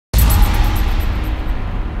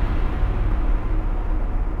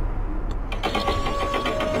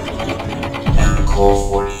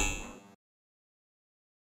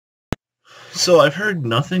So I've heard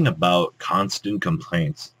nothing about constant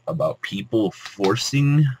complaints about people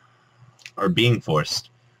forcing or being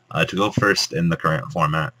forced to go first in the current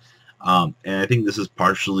format. And I think this is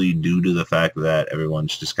partially due to the fact that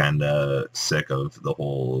everyone's just kind of sick of the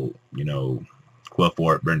whole, Quill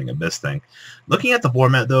Fort Burning Abyss thing. Looking at the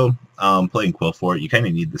format, though, playing Quill Fort, you kind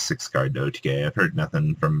of need the 6-card to OTK. I've heard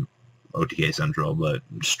nothing from OTK Central, but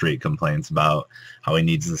straight complaints about how he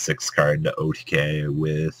needs the 6-card to OTK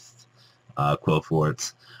with Quill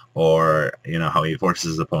Forts, or how he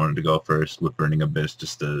forces his opponent to go first with Burning Abyss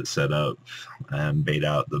just to set up and bait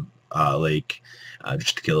out the lake,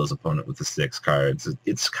 just to kill his opponent with the 6 cards.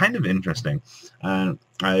 It's kind of interesting.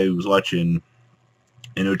 I was watching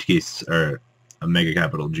an OTK or a Mega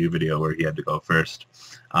Capital G video where he had to go first.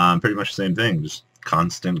 Pretty much the same thing, just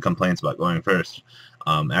constant complaints about going first.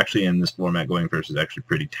 Actually, in this format, going first is actually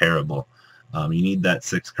pretty terrible. You need that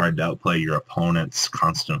 6-card to outplay your opponent's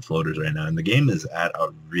constant floaters right now, and the game is at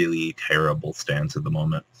a really terrible stance at the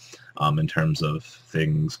moment in terms of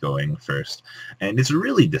things going first. And it's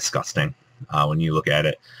really disgusting when you look at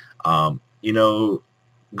it.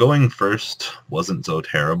 Going first wasn't so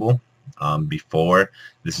terrible before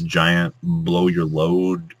this giant blow your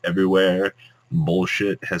load everywhere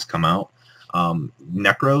bullshit has come out.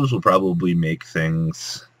 Necros will probably make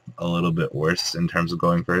things a little bit worse in terms of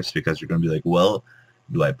going first, because you're going to be like, well,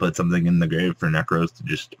 do I put something in the grave for Necros to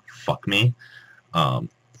just fuck me?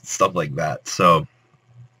 Stuff like that. So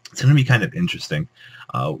it's going to be kind of interesting.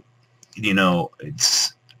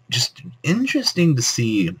 It's just interesting to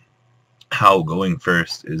see how going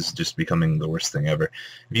first is just becoming the worst thing ever.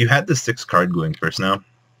 If you had the 6-card going first now,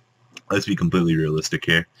 let's be completely realistic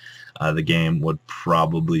here, the game would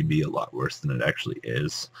probably be a lot worse than it actually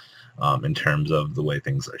is. In terms of the way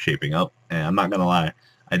things are shaping up. And I'm not going to lie,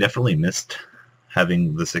 I definitely missed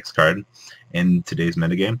having the 6-card in today's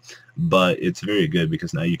metagame, but it's very good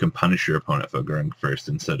because now you can punish your opponent for going first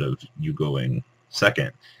instead of you going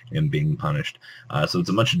second and being punished. So it's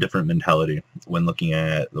a much different mentality when looking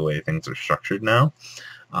at the way things are structured now.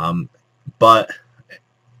 But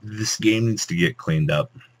this game needs to get cleaned up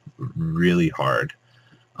really hard.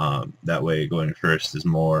 That way going first is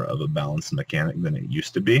more of a balanced mechanic than it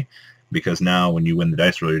used to be, because now when you win the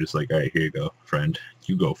dice roll, you're just like, all right, here you go, friend,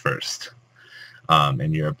 you go first.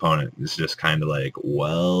 And your opponent is just kind of like,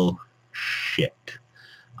 well, shit.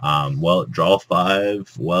 Well, draw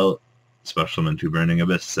 5, well, Special Summon 2 Burning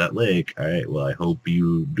Abyss set lake. All right, well, I hope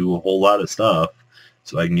you do a whole lot of stuff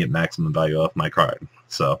so I can get maximum value off my card.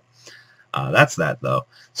 So that's that, though.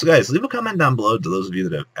 So guys, leave a comment down below to those of you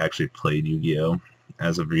that have actually played Yu-Gi-Oh!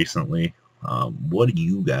 As of recently. What do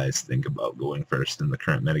you guys think about going first in the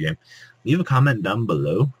current metagame? Leave a comment down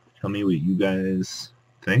below. Tell me what you guys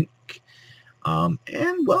think. And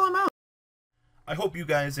well, I'm out. I hope you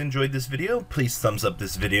guys enjoyed this video. Please thumbs up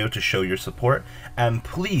this video to show your support. And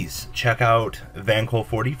please check out Vanguard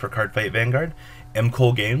 40 for Cardfight Vanguard,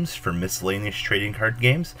 mkohl Games for miscellaneous trading card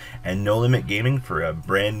games, and No Limit Gaming for a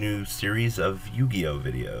brand new series of Yu-Gi-Oh!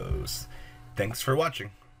 Videos. Thanks for watching.